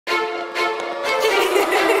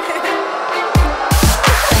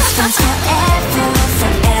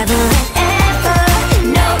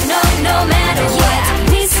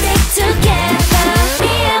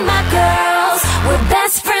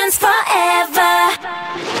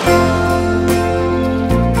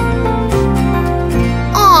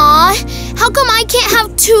How come I can't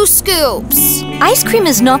have 2 scoops? Ice cream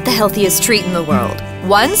is not the healthiest treat in the world.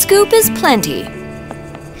 1 scoop is plenty.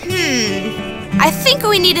 I think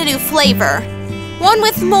we need a new flavor. One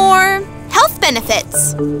with more health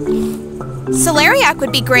benefits. Celeriac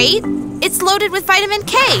would be great. It's loaded with vitamin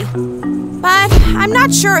K. But I'm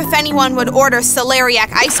not sure if anyone would order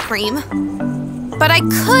celeriac ice cream. But I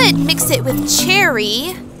could mix it with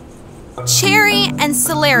cherry and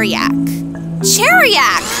celeriac.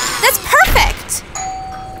 Cherriac! That's perfect!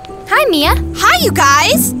 Hi, Mia. Hi, you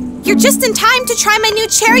guys! You're just in time to try my new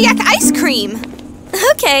cherriac ice cream.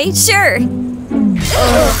 Okay, sure.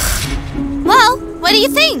 Well, what do you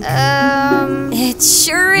think? It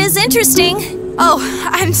sure is interesting. Oh,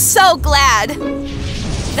 I'm so glad.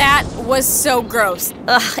 That was so gross.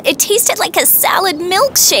 Ugh, it tasted like a salad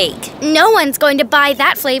milkshake. No one's going to buy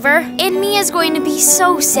that flavor, and Mia's going to be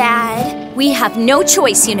so sad. We have no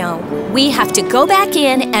choice, you know. We have to go back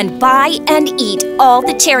in and buy and eat all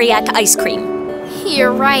the cherriac ice cream.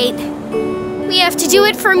 You're right. We have to do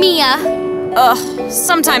it for Mia. Ugh,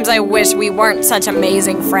 sometimes I wish we weren't such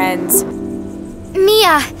amazing friends.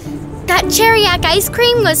 Mia, that cherriac ice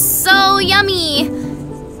cream was so yummy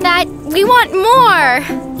that we want more.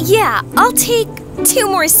 Yeah, I'll take 2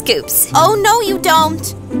 more scoops. Oh, no, you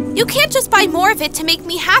don't. You can't just buy more of it to make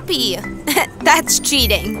me happy. That's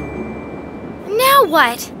cheating. Now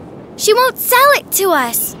what? She won't sell it to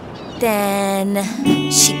us. Then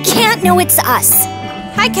she can't know it's us.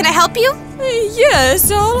 Hi, can I help you? Yes,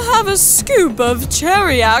 I'll have a scoop of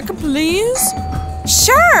cherriac, please.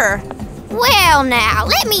 Sure. Well, now,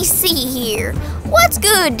 let me see here. What's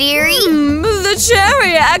good, dearie? The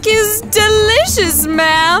cherriac is delicious,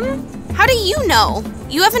 ma'am. How do you know?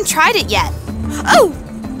 You haven't tried it yet. Oh,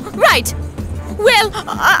 right. Well,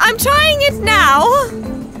 I'm trying it now.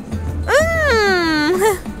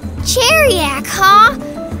 Cherriac, huh?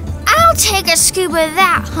 I'll take a scoop of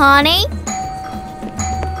that, honey.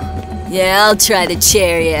 Yeah, I'll try the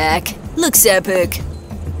cherriac. Looks epic.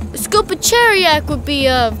 A scoop of cherriac would be,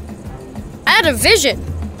 out of vision.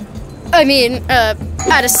 I mean,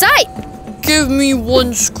 out of sight. Give me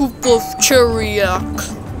 1 scoop of cherriac.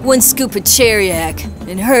 1 scoop of cherriac,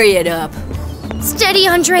 and hurry it up. Steady,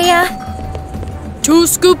 Andrea. 2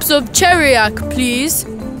 scoops of cherriac, please.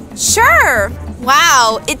 Sure.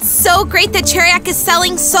 Wow, it's so great that cherriac is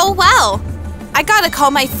selling so well. I gotta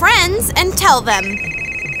call my friends and tell them.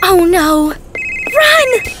 Oh, no.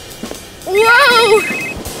 Run! Whoa!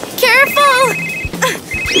 Careful!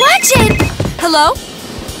 Watch it! Hello?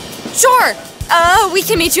 Sure. We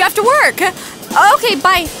can meet you after work. Okay,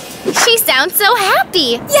 bye. She sounds so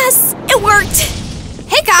happy. Yes, it worked.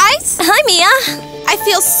 Hey, guys. Hi, Mia. I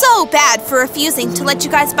feel so bad for refusing to let you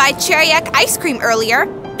guys buy cherriac ice cream earlier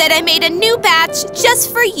that I made a new batch just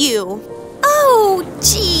for you. Oh,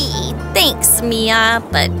 gee. Thanks, Mia,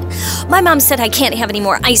 but my mom said I can't have any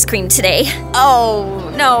more ice cream today. Oh,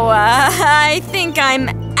 no, I think I'm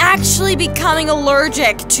actually becoming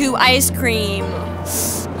allergic to ice cream.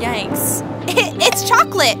 Yikes. It's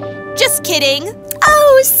chocolate. Just kidding.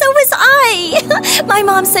 Oh, so was I. My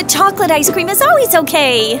mom said chocolate ice cream is always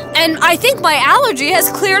okay. And I think my allergy has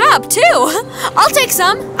cleared up, too. I'll take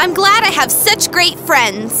some. I'm glad I have such great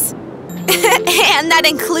friends. And that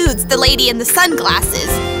includes the lady in the sunglasses.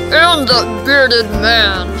 And that bearded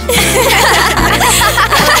man.